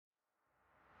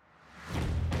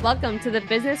Welcome to the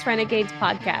Business Renegades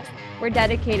podcast. We're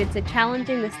dedicated to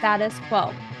challenging the status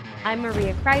quo. I'm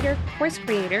Maria Kreider, course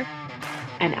creator.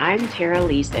 And I'm Tara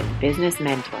Leeson, business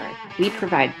mentor. We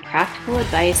provide practical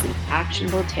advice and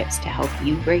actionable tips to help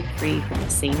you break free from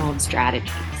the same old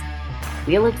strategies.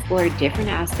 We'll explore different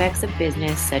aspects of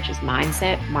business such as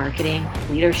mindset, marketing,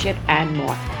 leadership, and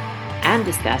more, and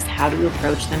discuss how to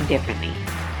approach them differently.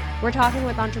 We're talking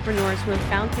with entrepreneurs who have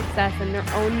found success in their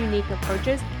own unique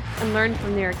approaches and learned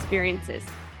from their experiences.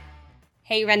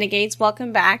 Hey Renegades,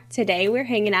 welcome back. Today we're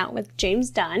hanging out with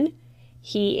James Dunn.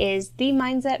 He is the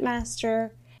Mindset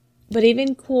Master, but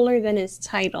even cooler than his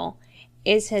title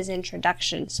is his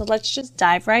introduction. So let's just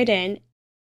dive right in.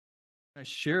 I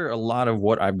share a lot of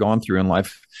what I've gone through in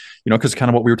life, because kind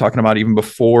of what we were talking about even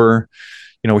before,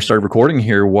 we started recording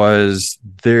here was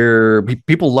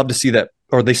people love to see that,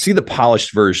 or they see the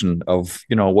polished version of,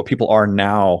 what people are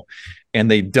now. And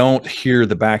they don't hear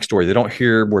the backstory. They don't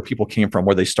hear where people came from,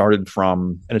 where they started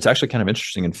from. And it's actually kind of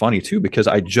interesting and funny too, because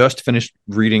I just finished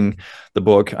reading the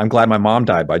book, I'm Glad My Mom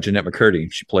Died by Jeanette McCurdy.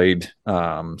 She played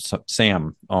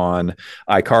Sam on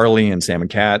iCarly and Sam and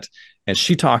Cat. And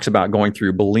she talks about going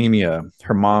through bulimia.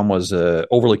 Her mom was an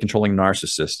overly controlling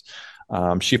narcissist.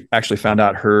 She actually found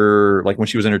out when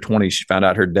she was in her 20s, she found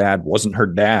out her dad wasn't her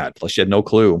dad. Like she had no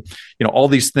clue, all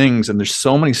these things. And there's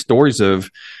so many stories of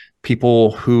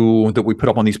people that we put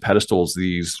up on these pedestals,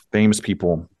 these famous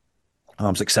people,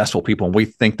 successful people. And we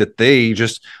think that they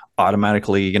just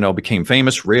automatically, became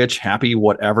famous, rich, happy,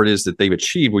 whatever it is that they've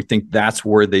achieved. We think that's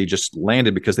where they just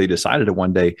landed because they decided it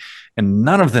one day. And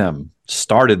none of them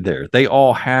started there. They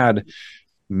all had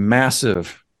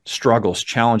massive struggles,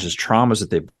 challenges, traumas that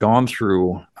they've gone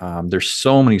through. There's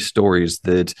so many stories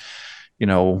that,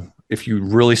 if you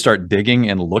really start digging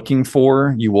and looking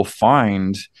for, you will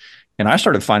find. And I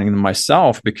started finding them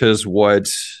myself because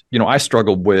I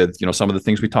struggled with, some of the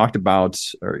things we talked about,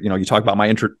 or, you talk about my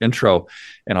intro,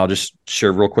 and I'll just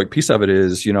share a real quick piece of it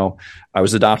is, I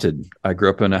was adopted. I grew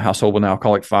up in a household with an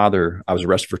alcoholic father. I was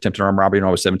arrested for attempted armed robbery when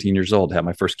I was 17 years old, had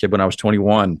my first kid when I was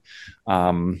 21.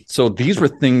 So these were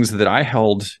things that I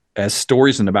held as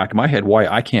stories in the back of my head, why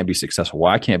I can't be successful,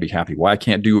 why I can't be happy, why I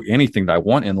can't do anything that I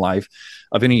want in life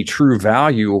of any true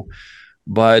value.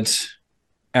 But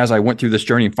as I went through this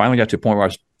journey and finally got to a point where I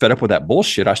was fed up with that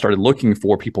bullshit, I started looking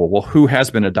for people. Well, who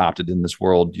has been adopted in this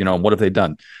world? What have they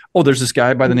done? Oh, there's this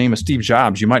guy by the name of Steve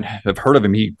Jobs. You might have heard of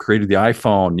him. He created the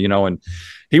iPhone, and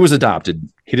he was adopted.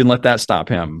 He didn't let that stop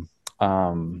him.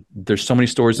 There's so many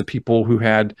stories of people who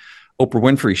had Oprah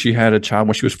Winfrey. She had a child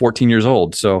when she was 14 years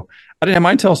old. So I didn't have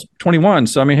mine until 21.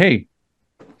 So, hey,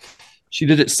 she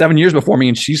did it 7 years before me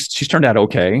and she's turned out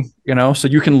okay, so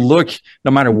you can look,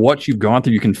 no matter what you've gone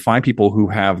through, you can find people who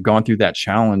have gone through that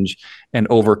challenge and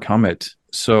overcome it.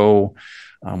 So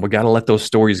we got to let those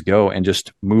stories go and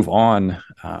just move on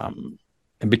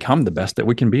and become the best that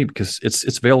we can be, because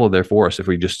it's available there for us if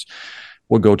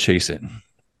we'll go chase it.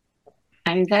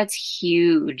 I think that's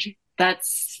huge.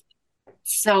 That's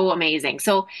so amazing.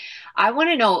 So I want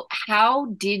to know, how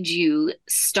did you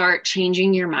start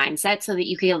changing your mindset so that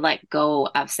you could let go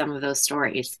of some of those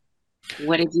stories?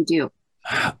 What did you do?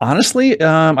 Honestly,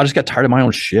 I just got tired of my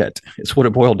own shit. It's what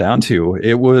it boiled down to.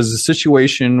 It was a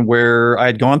situation where I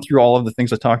had gone through all of the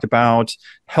things I talked about,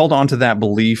 held on to that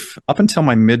belief up until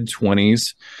my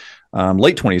mid-20s,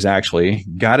 late 20s actually,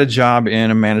 got a job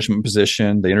in a management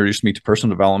position. They introduced me to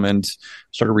personal development,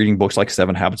 started reading books like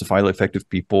 7 Habits of Highly Effective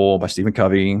People by Stephen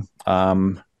Covey,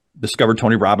 discovered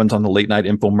Tony Robbins on the late night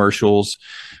infomercials.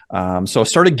 So I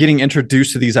started getting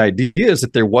introduced to these ideas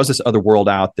that there was this other world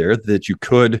out there that you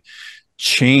could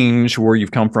change where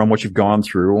you've come from, what you've gone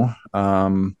through,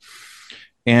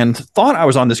 and thought I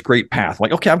was on this great path.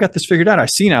 Like, okay, I've got this figured out. I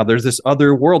see now there's this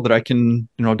other world that I can,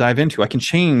 dive into. I can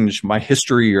change my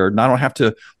history, or I don't have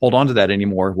to hold on to that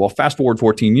anymore. Well, fast forward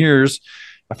 14 years,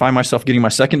 I find myself getting my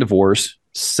second divorce.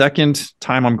 Second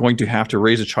time I'm going to have to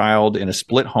raise a child in a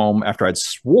split home after I'd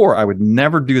swore I would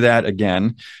never do that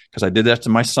again, because I did that to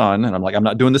my son. And I'm like, I'm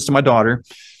not doing this to my daughter.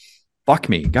 Fuck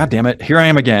me. God damn it. Here I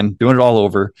am again, doing it all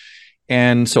over.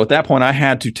 And so at that point, I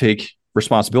had to take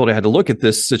responsibility. I had to look at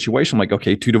this situation like,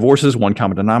 okay, 2 divorces, 1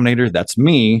 common denominator. That's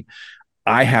me.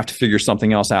 I have to figure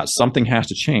something else out. Something has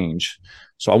to change.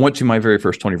 So I went to my very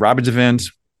first Tony Robbins event.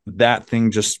 That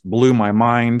thing just blew my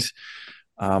mind.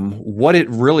 What it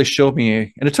really showed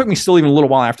me, and it took me still even a little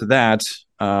while after that,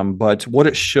 but what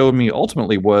it showed me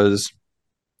ultimately was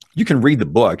you can read the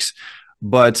books,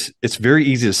 but it's very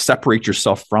easy to separate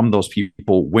yourself from those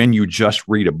people when you just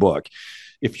read a book.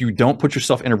 If you don't put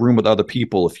yourself in a room with other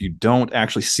people, if you don't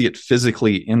actually see it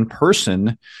physically in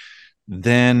person,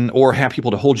 then, or have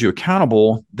people to hold you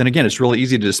accountable, then again, it's really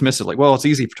easy to dismiss it. Like, well, it's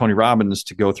easy for Tony Robbins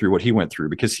to go through what he went through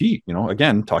because he,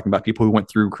 again, talking about people who went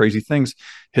through crazy things.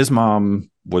 His mom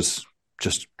was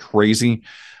just crazy,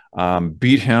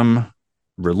 beat him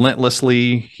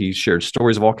relentlessly. He shared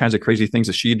stories of all kinds of crazy things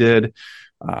that she did.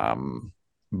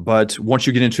 But once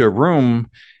you get into a room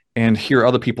and hear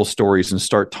other people's stories and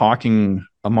start talking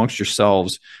amongst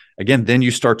yourselves, again, then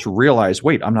you start to realize,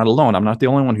 wait, I'm not alone. I'm not the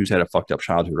only one who's had a fucked up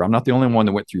childhood, or I'm not the only one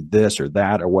that went through this or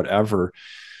that or whatever.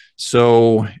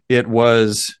 So it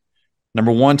was,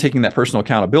 number one, taking that personal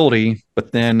accountability,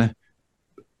 but then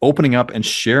opening up and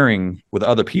sharing with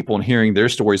other people and hearing their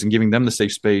stories and giving them the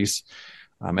safe space,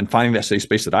 and finding that safe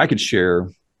space that I could share.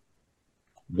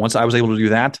 Once I was able to do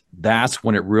that, that's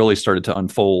when it really started to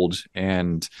unfold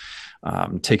and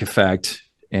take effect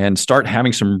and start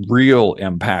having some real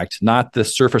impact, not the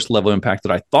surface level impact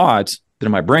that I thought. That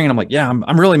in my brain, I'm like, yeah,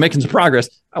 I'm really making some progress.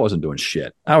 I wasn't doing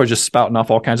shit. I was just spouting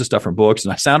off all kinds of stuff from books,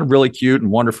 and I sounded really cute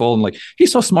and wonderful and like,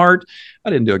 he's so smart. I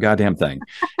didn't do a goddamn thing,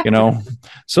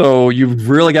 So you've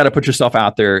really got to put yourself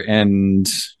out there and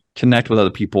connect with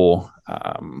other people.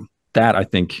 That I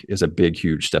think is a big,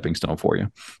 huge stepping stone for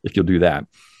you if you'll do that.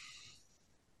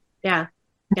 Yeah.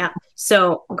 Yeah.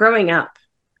 So growing up,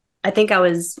 I think I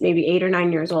was maybe 8 or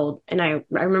 9 years old. And I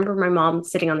remember my mom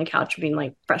sitting on the couch being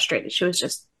like frustrated. She was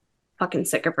just fucking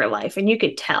sick of her life. And you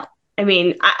could tell. I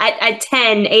mean, at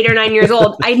 10, 8 or 9 years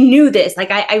old, I knew this. Like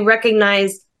I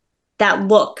recognized that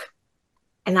look.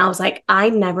 And I was like, I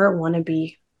never want to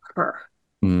be her.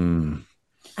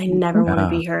 I never want to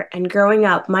be her. And growing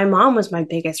up, my mom was my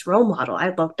biggest role model. I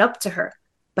looked up to her,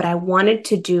 but I wanted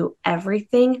to do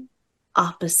everything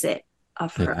opposite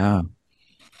of her. Yeah.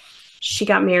 She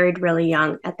got married really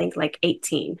young, I think like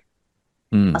 18.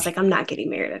 I was like, I'm not getting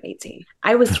married at 18.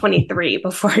 I was 23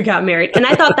 before I got married. And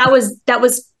I thought that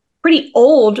was pretty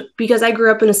old because I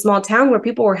grew up in a small town where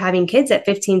people were having kids at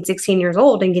 15, 16 years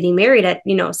old and getting married at,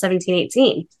 17,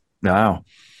 18. Wow.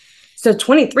 So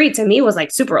 23 to me was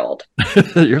like super old.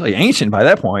 You're like ancient by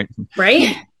that point.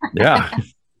 Right? Yeah.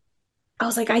 I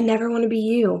was like, I never want to be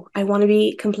you. I want to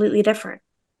be completely different.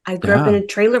 I grew up in a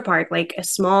trailer park, like a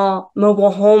small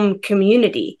mobile home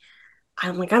community.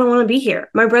 I'm like, I don't want to be here.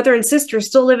 My brother and sister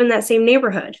still live in that same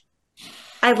neighborhood.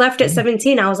 I left at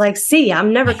 17. I was like, see,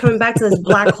 I'm never coming back to this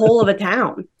black hole of a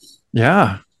town.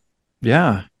 Yeah.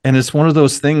 Yeah. And it's one of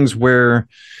those things where,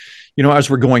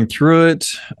 as we're going through it,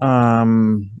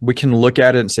 we can look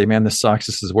at it and say, man, this sucks.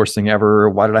 This is the worst thing ever.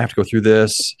 Why did I have to go through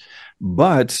this?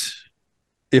 But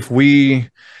if we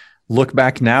look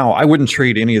back now, I wouldn't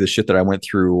trade any of the shit that I went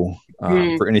through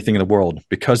for anything in the world,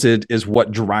 because it is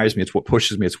what drives me. It's what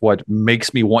pushes me. It's what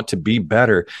makes me want to be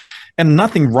better. And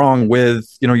nothing wrong with,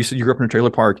 you said you grew up in a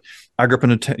trailer park. I grew up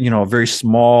in a very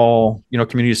small,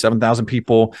 community of 7,000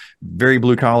 people, very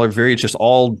blue collar, it's just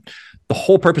all the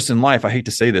whole purpose in life. I hate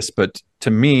to say this, but to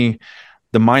me,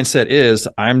 the mindset is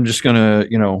I'm just going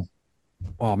to,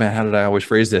 oh man, how did I always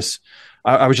phrase this?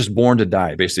 I was just born to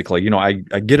die, basically. I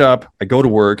get up, I go to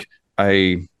work,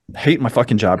 I hate my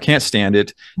fucking job, can't stand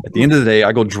it. At the end of the day,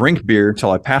 I go drink beer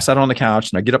until I pass out on the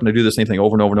couch, and I get up and I do the same thing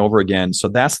over and over and over again. So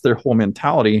that's their whole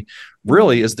mentality,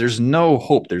 really, is there's no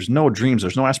hope, there's no dreams,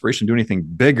 there's no aspiration to do anything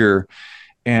bigger.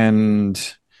 And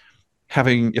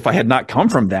if I had not come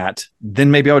from that,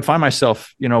 then maybe I would find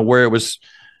myself, where it was,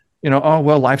 oh,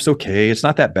 well, life's okay. It's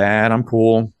not that bad. I'm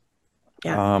cool.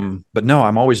 Yeah. But no,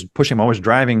 I'm always pushing, I'm always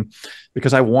driving,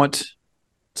 because I want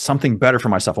something better for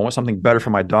myself. I want something better for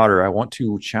my daughter. I want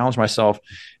to challenge myself.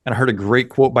 And I heard a great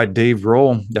quote by Dave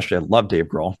Grohl. Yesterday, I love Dave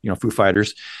Grohl, Foo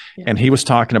Fighters. Yeah. And he was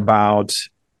talking about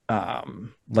not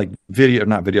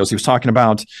videos. He was talking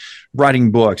about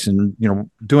writing books and,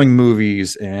 doing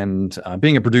movies and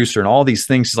being a producer and all these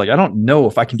things. He's like, I don't know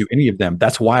if I can do any of them.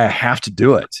 That's why I have to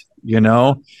do it,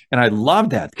 And I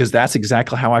love that, because that's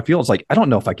exactly how I feel. It's like, I don't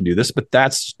know if I can do this, but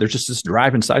there's just this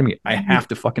drive inside of me. I have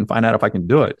to fucking find out if I can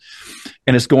do it.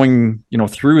 And it's going,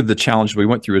 through the challenge we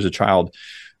went through as a child,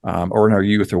 or in our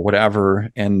youth or whatever,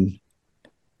 and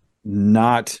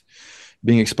not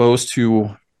being exposed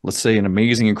to, let's say, an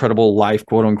amazing, incredible life,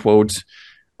 quote unquote,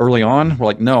 early on. We're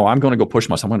like, no, I'm going to go push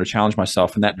myself. I'm going to challenge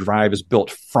myself. And that drive is built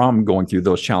from going through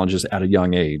those challenges at a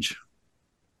young age.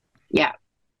 Yeah,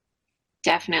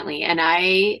 definitely. And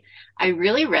I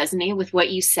really resonate with what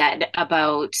you said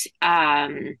about,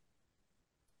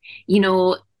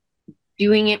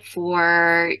 doing it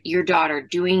for your daughter,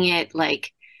 doing it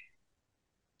like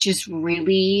just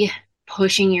really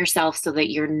pushing yourself so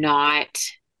that you're not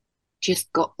just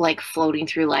floating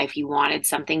through life. You wanted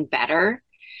something better.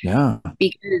 Yeah.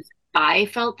 Because I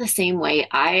felt the same way.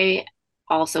 I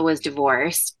also was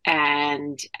divorced,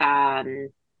 and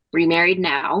remarried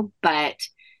now, but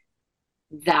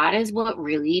that is what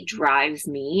really drives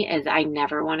me is I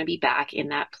never want to be back in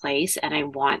that place. And I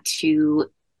want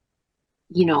to,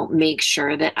 make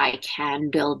sure that I can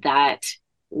build that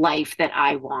life that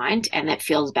I want and that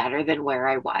feels better than where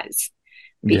I was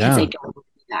because I Yeah. don't want to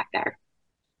be back there.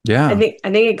 Yeah. I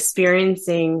think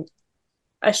experiencing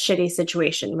a shitty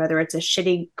situation, whether it's a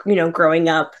shitty, growing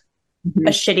up, a Mhm.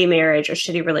 shitty marriage, a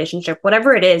shitty relationship,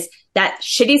 whatever it is, that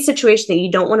shitty situation that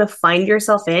you don't want to find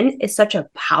yourself in is such a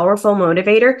powerful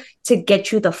motivator to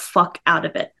get you the fuck out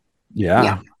of it. Yeah.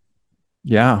 Yeah.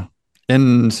 Yeah.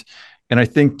 And I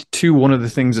think too, one of the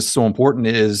things that's so important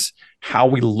is how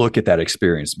we look at that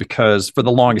experience. Because for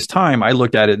the longest time, I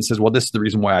looked at it and says, well, this is the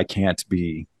reason why I can't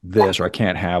be this or I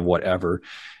can't have whatever.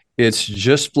 It's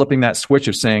just flipping that switch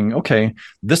of saying, okay,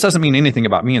 this doesn't mean anything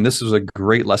about me. And this was a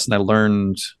great lesson I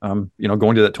learned,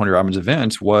 going to that Tony Robbins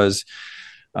event was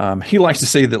he likes to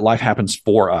say that life happens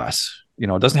for us. It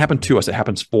doesn't happen to us, it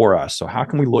happens for us. So how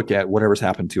can we look at whatever's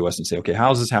happened to us and say, okay,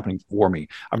 how is this happening for me?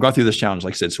 I've gone through this challenge,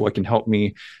 like I said, so it can help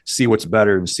me see what's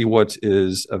better and see what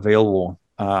is available.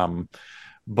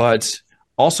 But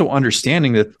also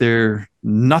understanding that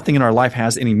nothing in our life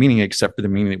has any meaning except for the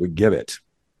meaning that we give it.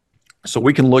 So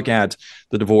we can look at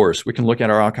the divorce, we can look at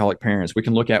our alcoholic parents, we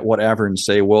can look at whatever and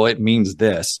say, well, it means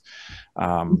this.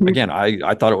 Mhm. Again,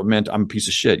 I thought it meant I'm a piece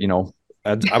of shit.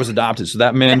 I was adopted. So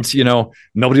that meant,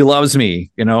 nobody loves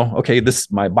me, okay,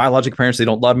 my biological parents, they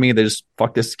don't love me. They just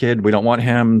fuck this kid. We don't want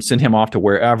him, send him off to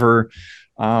wherever.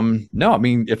 No, I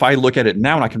mean, if I look at it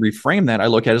now and I can reframe that, I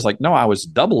look at it as like, no, I was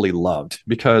doubly loved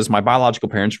because my biological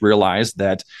parents realized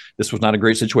that this was not a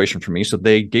great situation for me. So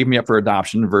they gave me up for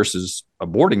adoption versus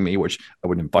aborting me, which I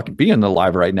wouldn't fucking be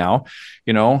alive right now,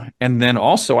 And then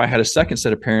also I had a second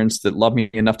set of parents that loved me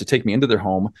enough to take me into their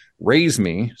home, raise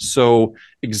me. So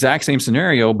exact same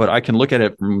scenario, but I can look at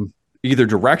it from either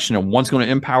direction, and one's going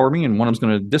to empower me and one's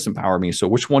going to disempower me. So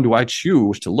which one do I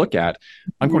choose to look at?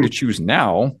 I'm going to choose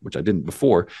now, which I didn't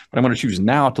before, but I'm going to choose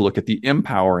now to look at the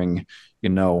empowering,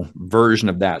 version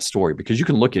of that story, because you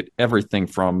can look at everything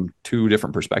from 2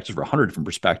 different perspectives or 100 different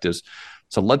perspectives.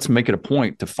 So let's make it a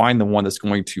point to find the one that's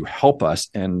going to help us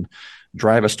and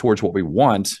drive us towards what we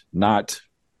want, not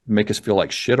make us feel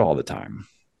like shit all the time.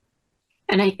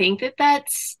 And I think that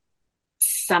that's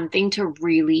something to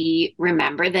really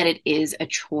remember, that it is a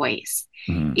choice.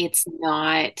 Mm-hmm. It's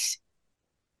not,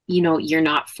 you're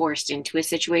not forced into a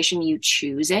situation. You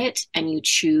choose it and you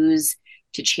choose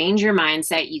to change your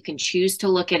mindset. You can choose to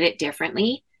look at it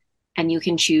differently and you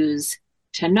can choose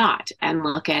to not and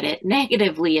look at it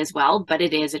negatively as well. But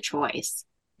it is a choice.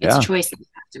 It's a choice that you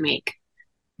have to make.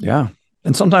 Yeah.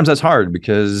 And sometimes that's hard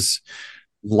because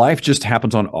life just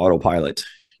happens on autopilot,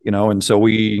 and so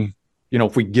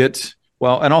if we get,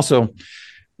 well, and also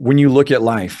when you look at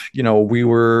life,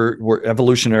 we're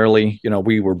evolutionarily,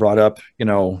 we were brought up,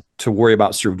 to worry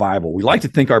about survival. We like to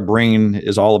think our brain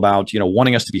is all about,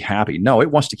 wanting us to be happy. No, it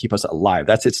wants to keep us alive.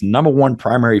 That's its number one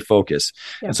primary focus.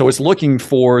 Yeah. And so it's looking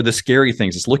for the scary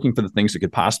things. It's looking for the things that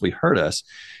could possibly hurt us.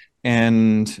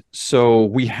 And so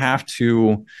we have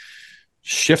to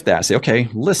shift that, say, okay,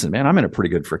 listen, man, I'm in a pretty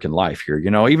good freaking life here.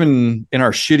 Even in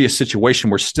our shittiest situation,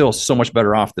 we're still so much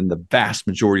better off than the vast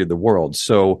majority of the world.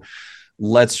 So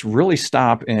let's really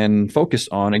stop and focus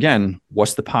on, again,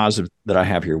 what's the positive that I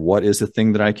have here? What is the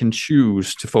thing that I can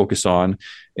choose to focus on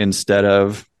instead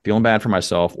of feeling bad for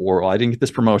myself, or, well, I didn't get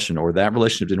this promotion, or that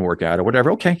relationship didn't work out, or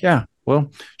whatever. Okay, yeah,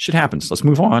 well, shit happens. Let's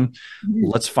move on. Mm-hmm.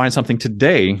 Let's find something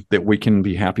today that we can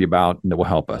be happy about and that will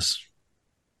help us.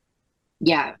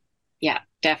 Yeah. Yeah,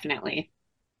 definitely.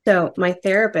 So my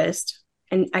therapist,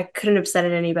 and I couldn't have said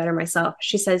it any better myself,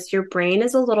 she says, your brain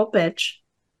is a little bitch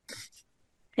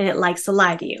and it likes to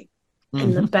lie to you. Mm-hmm.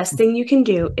 And the best thing you can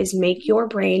do is make your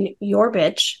brain your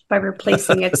bitch by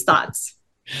replacing its thoughts.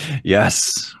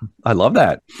 Yes. I love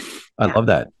that. I love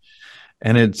that.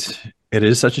 And it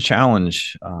is such a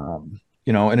challenge, and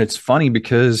it's funny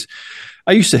because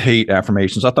I used to hate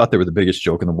affirmations. I thought they were the biggest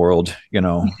joke in the world,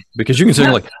 because you can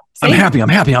say like, I'm happy, I'm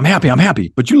happy, I'm happy, I'm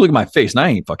happy. But you look at my face and I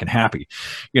ain't fucking happy,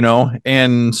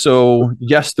 And so,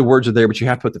 yes, the words are there, but you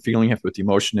have to put the feeling, you have to put the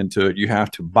emotion into it. You have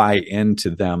to buy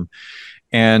into them.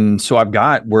 And so I've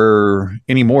got where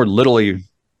anymore, literally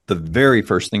the very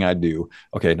first thing I do,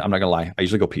 okay, I'm not gonna lie, I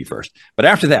usually go pee first. But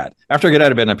after that, after I get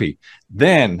out of bed and I pee,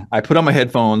 then I put on my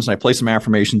headphones and I play some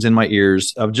affirmations in my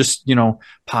ears of just,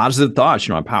 positive thoughts.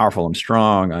 I'm powerful, I'm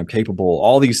strong, I'm capable,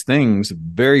 all these things.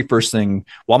 Very first thing,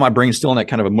 while my brain's still in that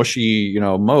kind of a mushy,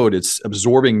 mode, it's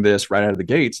absorbing this right out of the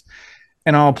gates.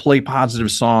 And I'll play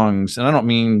positive songs. And I don't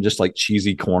mean just like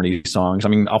cheesy, corny songs. I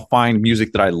mean, I'll find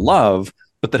music that I love,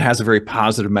 but that has a very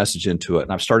positive message into it.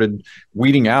 And I've started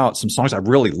weeding out some songs I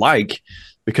really like,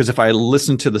 because if I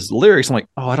listen to the lyrics, I'm like,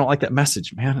 oh, I don't like that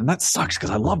message, man. And that sucks,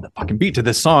 because I love the fucking beat to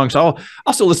this song. So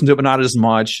I'll still listen to it, but not as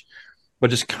much. But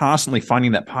just constantly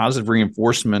finding that positive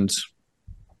reinforcement,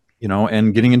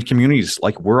 and getting into communities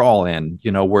like we're all in,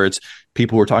 where it's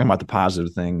people who are talking about the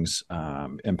positive things,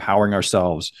 empowering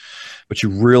ourselves. But you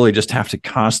really just have to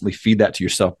constantly feed that to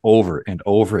yourself over and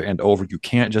over and over. You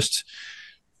can't just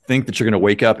think that you're going to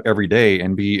wake up every day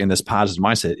and be in this positive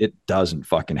mindset. It doesn't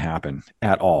fucking happen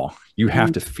at all. You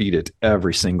have to feed it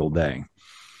every single day.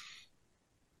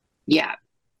 Yeah.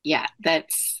 Yeah.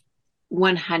 That's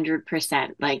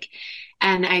 100%. Like,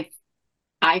 and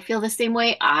I feel the same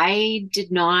way. I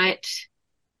did not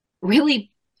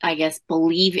really, I guess,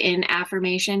 believe in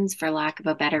affirmations, for lack of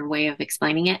a better way of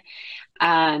explaining it,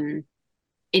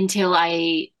 until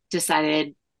I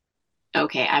decided,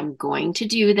 okay, I'm going to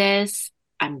do this.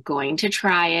 I'm going to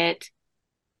try it.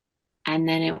 And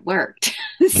then it worked.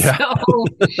 Yeah. So,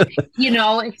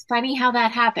 it's funny how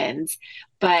that happens.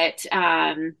 But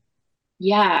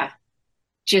yeah,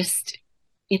 just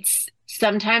it's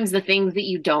sometimes the things that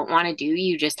you don't want to do,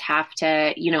 you just have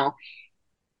to,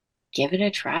 give it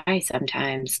a try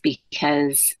sometimes,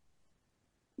 because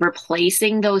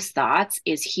replacing those thoughts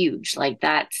is huge. Like,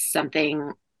 that's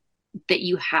something that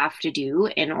you have to do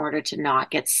in order to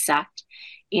not get sucked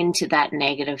into that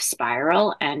negative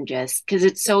spiral, and just because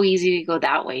it's so easy to go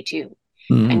that way too.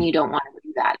 And you don't want to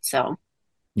do that. So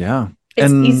yeah,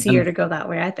 it's easier to go that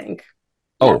way, I think.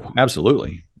 Oh,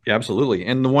 absolutely. Yeah, absolutely.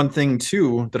 And the one thing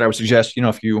too that I would suggest,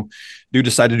 if you do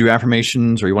decide to do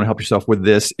affirmations or you want to help yourself with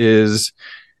this, is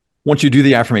once you do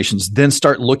the affirmations, then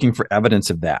start looking for evidence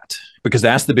of that, because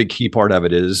that's the big key part of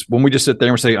it. Is when we just sit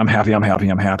there and say, I'm happy, I'm happy,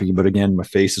 I'm happy. But again, my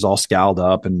face is all scowled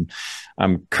up and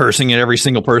I'm cursing at every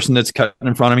single person that's cutting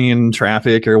in front of me in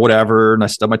traffic or whatever. And I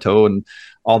stub my toe and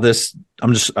all this.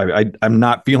 I'm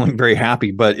not feeling very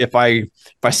happy. But if I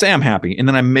say I'm happy and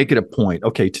then I make it a point,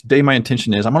 okay, today my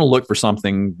intention is I'm going to look for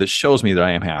something that shows me that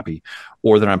I am happy,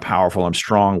 or that I'm powerful, I'm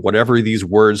strong, whatever these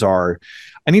words are.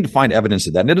 I need to find evidence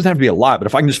of that. And it doesn't have to be a lot, but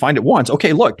if I can just find it once,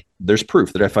 okay, look, there's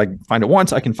proof that if I find it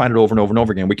once, I can find it over and over and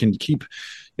over again. We can keep,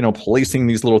 placing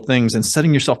these little things and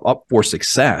setting yourself up for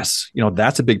success.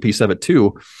 That's a big piece of it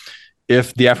too.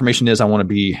 If the affirmation is, I want to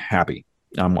be happy,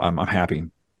 I'm happy.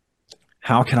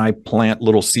 How can I plant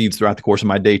little seeds throughout the course of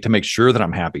my day to make sure that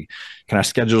I'm happy? Can I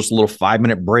schedule just a little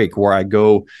 5-minute break where I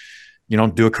go,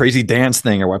 do a crazy dance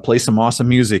thing, or I play some awesome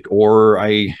music, or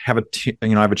I have I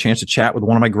have a chance to chat with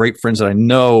one of my great friends that I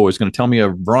know is going to tell me a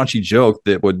raunchy joke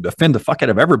that would offend the fuck out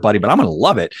of everybody, but I'm going to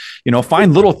love it.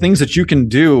 Find little things that you can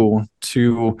do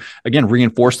to, again,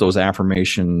 reinforce those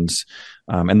affirmations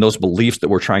and those beliefs that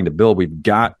we're trying to build. We've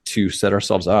got to set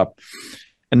ourselves up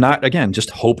and not, again, just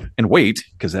hope and wait,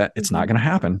 because it's not going to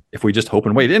happen if we just hope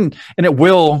and wait. And it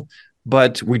will.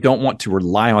 But we don't want to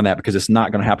rely on that, because it's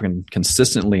not going to happen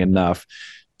consistently enough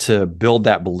to build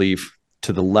that belief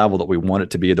to the level that we want it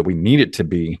to be, that we need it to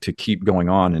be, to keep going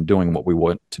on and doing what we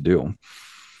want to do.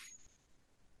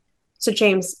 So,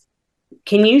 James,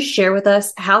 can you share with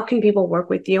us, how can people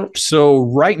work with you? So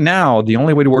right now, the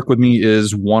only way to work with me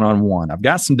is one-on-one. I've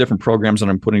got some different programs that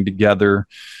I'm putting together.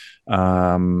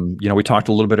 We talked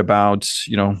a little bit about,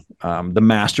 the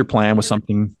master plan was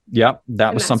something. Yep.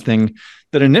 That was something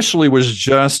that initially was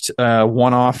just a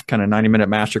one-off kind of 90-minute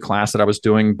master class that I was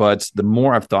doing. But the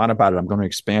more I've thought about it, I'm going to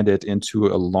expand it into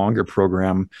a longer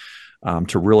program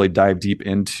to really dive deep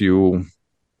into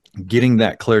getting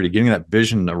that clarity, getting that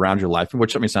vision around your life,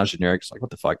 which, sounds generic. It's like,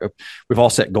 what the fuck? We've all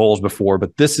set goals before,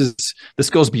 but this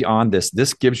goes beyond this.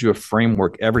 This gives you a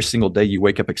framework every single day. You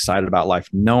wake up excited about life,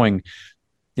 knowing,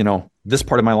 this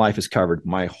part of my life is covered.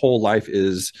 My whole life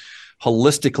is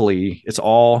holistically, it's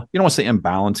all, you don't want to say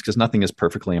imbalanced, because nothing is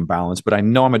perfectly imbalanced, but I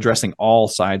know I'm addressing all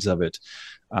sides of it.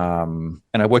 And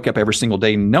I wake up every single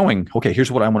day knowing, okay,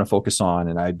 here's what I want to focus on.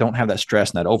 And I don't have that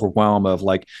stress and that overwhelm of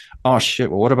like, oh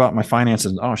shit, well, what about my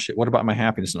finances? Oh shit, what about my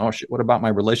happiness? And oh shit, what about my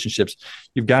relationships?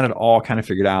 You've got it all kind of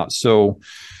figured out. So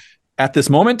at this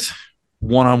moment,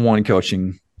 one-on-one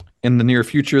coaching. In the near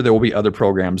future, there will be other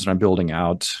programs that I'm building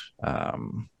out,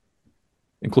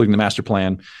 including the master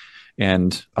plan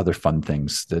and other fun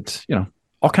things that,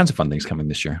 all kinds of fun things coming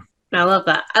this year. I love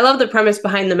that. I love the premise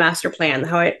behind the master plan,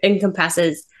 how it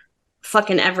encompasses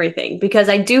fucking everything, because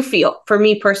I do feel, for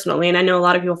me personally, and I know a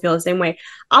lot of people feel the same way,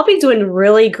 I'll be doing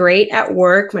really great at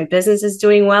work. My business is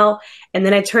doing well. And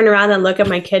then I turn around and look at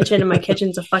my kitchen, and my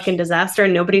kitchen's a fucking disaster,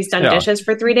 and nobody's done dishes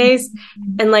for 3 days.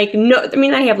 And like, no,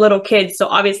 I have little kids, so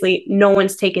obviously no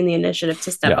one's taking the initiative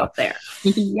to step up there.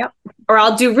 Yep. Or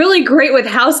I'll do really great with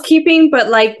housekeeping, but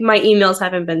like my emails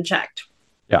haven't been checked.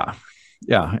 Yeah.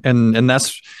 Yeah. And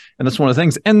that's one of the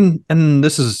things. And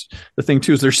this is the thing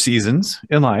too, is there's seasons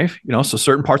in life, so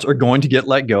certain parts are going to get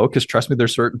let go. Cause trust me,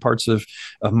 there's certain parts of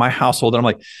my household that I'm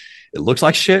like, it looks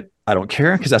like shit. I don't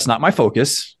care because that's not my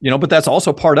focus, but that's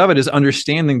also part of it, is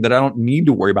understanding that I don't need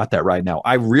to worry about that right now.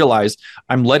 I realize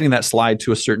I'm letting that slide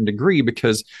to a certain degree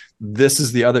because this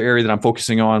is the other area that I'm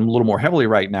focusing on a little more heavily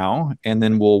right now. And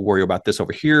then we'll worry about this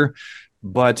over here.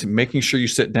 But making sure you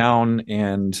sit down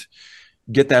and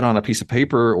get that on a piece of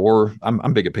paper, or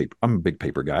I'm big at paper. I'm a big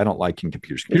paper guy. I don't like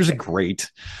computers. Computers are great,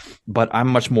 but I'm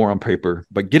much more on paper.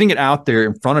 But getting it out there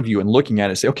in front of you and looking at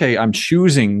it, say, okay, I'm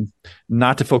choosing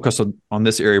not to focus on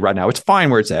this area right now. It's fine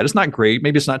where it's at. It's not great.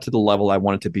 Maybe it's not to the level I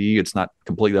want it to be. It's not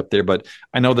completely up there, but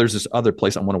I know there's this other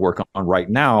place I want to work on right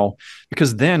now.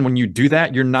 Because then when you do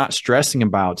that, you're not stressing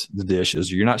about the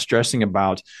dishes. You're not stressing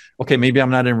about, okay, maybe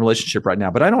I'm not in a relationship right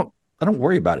now, but I don't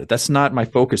worry about it. That's not my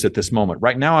focus at this moment.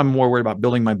 Right now, I'm more worried about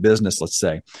building my business, let's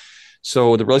say.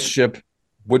 So the relationship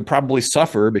would probably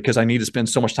suffer because I need to spend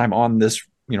so much time on this,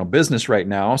 business right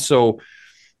now. So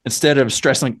instead of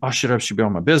stressing, oh shit, I should be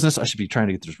on my business, I should be trying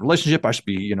to get this relationship, I should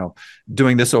be,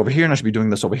 doing this over here, and I should be doing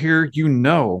this over here.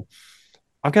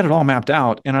 I've got it all mapped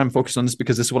out, and I'm focused on this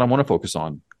because this is what I want to focus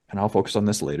on. And I'll focus on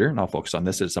this later, and I'll focus on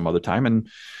this at some other time. And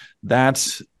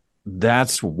that's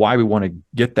why we want to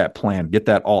get that plan, get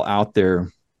that all out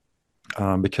there,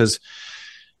 because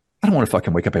I don't want to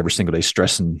fucking wake up every single day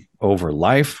stressing over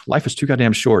life. Life is too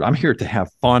goddamn short. I'm here to have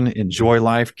fun, enjoy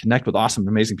life, connect with awesome,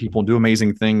 amazing people, and do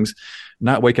amazing things,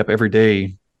 not wake up every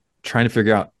day trying to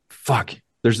figure out,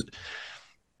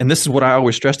 and this is what I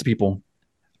always stress to people.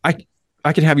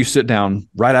 I can have you sit down,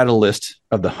 write out a list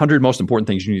of the 100 most important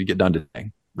things you need to get done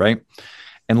today, right?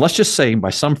 And let's just say by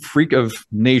some freak of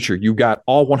nature, you got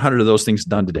all 100 of those things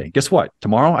done today. Guess what?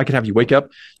 Tomorrow, I could have you wake up.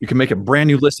 You can make a brand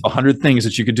new list of 100 things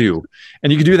that you could do.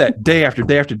 And you can do that day after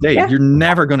day after day. Yeah. You're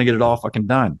never going to get it all fucking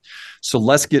done. So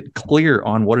let's get clear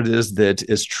on what it is that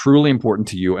is truly important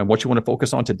to you and what you want to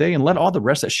focus on today, and let all the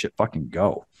rest of that shit fucking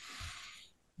go.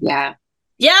 Yeah.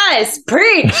 Yes.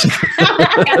 Preach.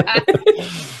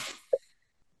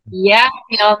 Yeah.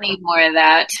 We all need more of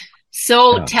that.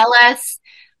 So Tell us,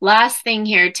 last thing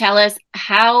here, tell us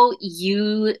how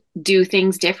you do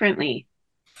things differently.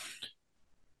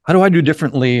 How do I do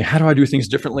differently? How do I do things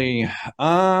differently?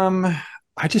 I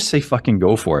just say fucking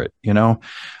go for it.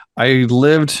 I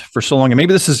lived for so long, and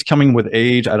maybe this is coming with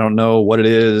age. I don't know what it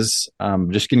is.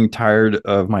 I'm just getting tired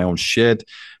of my own shit.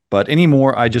 But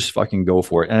anymore, I just fucking go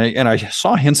for it. And I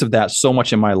saw hints of that so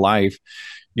much in my life,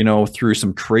 through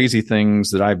some crazy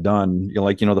things that I've done,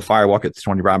 like, the firewalk at the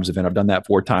Tony Robbins event. I've done that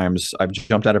 4 times. I've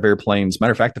jumped out of airplanes.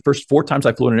 Matter of fact, the first 4 times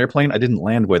I flew in an airplane, I didn't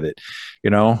land with it.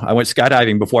 I went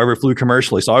skydiving before I ever flew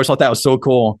commercially. So I always thought that was so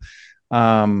cool.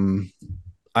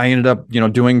 I ended up,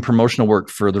 doing promotional work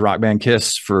for the rock band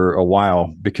Kiss for a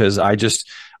while because I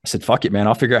said, fuck it, man.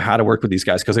 I'll figure out how to work with these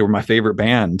guys because they were my favorite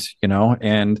band,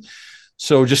 and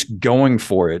so just going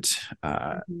for it.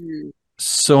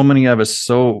 So many of us,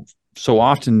 so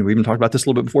often, we even talked about this a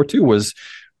little bit before too, was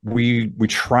we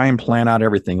try and plan out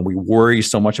everything. We worry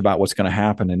so much about what's going to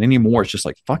happen. And anymore, it's just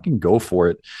like, fucking go for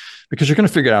it, because you're going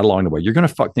to figure it out along the way. You're going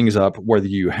to fuck things up whether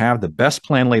you have the best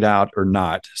plan laid out or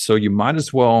not. So you might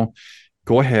as well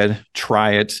go ahead,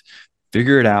 try it,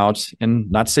 figure it out.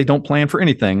 And not to say don't plan for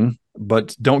anything,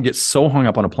 but don't get so hung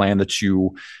up on a plan that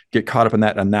you get caught up in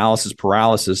that analysis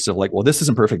paralysis of like, well, this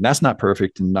isn't perfect. That's not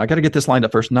perfect. And I got to get this lined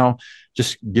up first. No,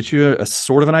 just get you a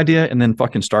sort of an idea and then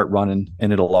fucking start running,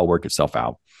 and it'll all work itself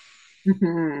out.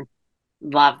 Mm-hmm.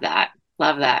 Love that.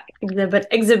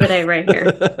 Exhibit A right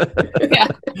here.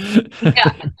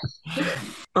 Yeah.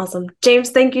 Awesome.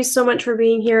 James, thank you so much for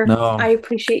being here. No. I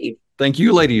appreciate you. Thank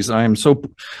you, ladies. I'm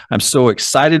so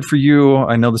excited for you.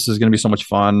 I know this is going to be so much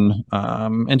fun.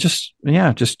 And just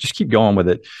keep going with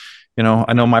it.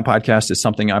 I know my podcast is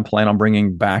something I plan on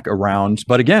bringing back around,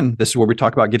 but again, this is where we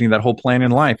talk about getting that whole plan in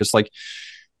life. It's like,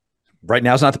 right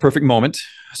now is not the perfect moment,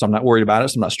 so I'm not worried about it.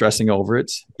 So I'm not stressing over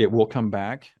it. It will come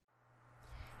back.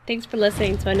 Thanks for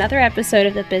listening to another episode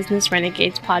of the Business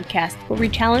Renegades podcast, where we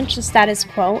challenge the status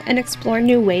quo and explore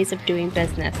new ways of doing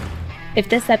business. If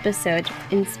this episode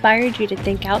inspired you to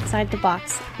think outside the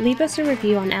box, leave us a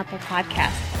review on Apple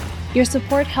Podcasts. Your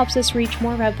support helps us reach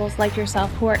more rebels like yourself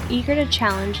who are eager to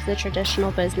challenge the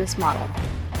traditional business model.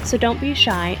 So don't be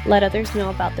shy, let others know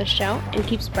about this show, and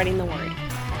keep spreading the word.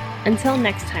 Until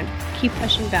next time, keep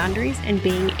pushing boundaries and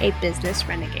being a business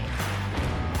renegade.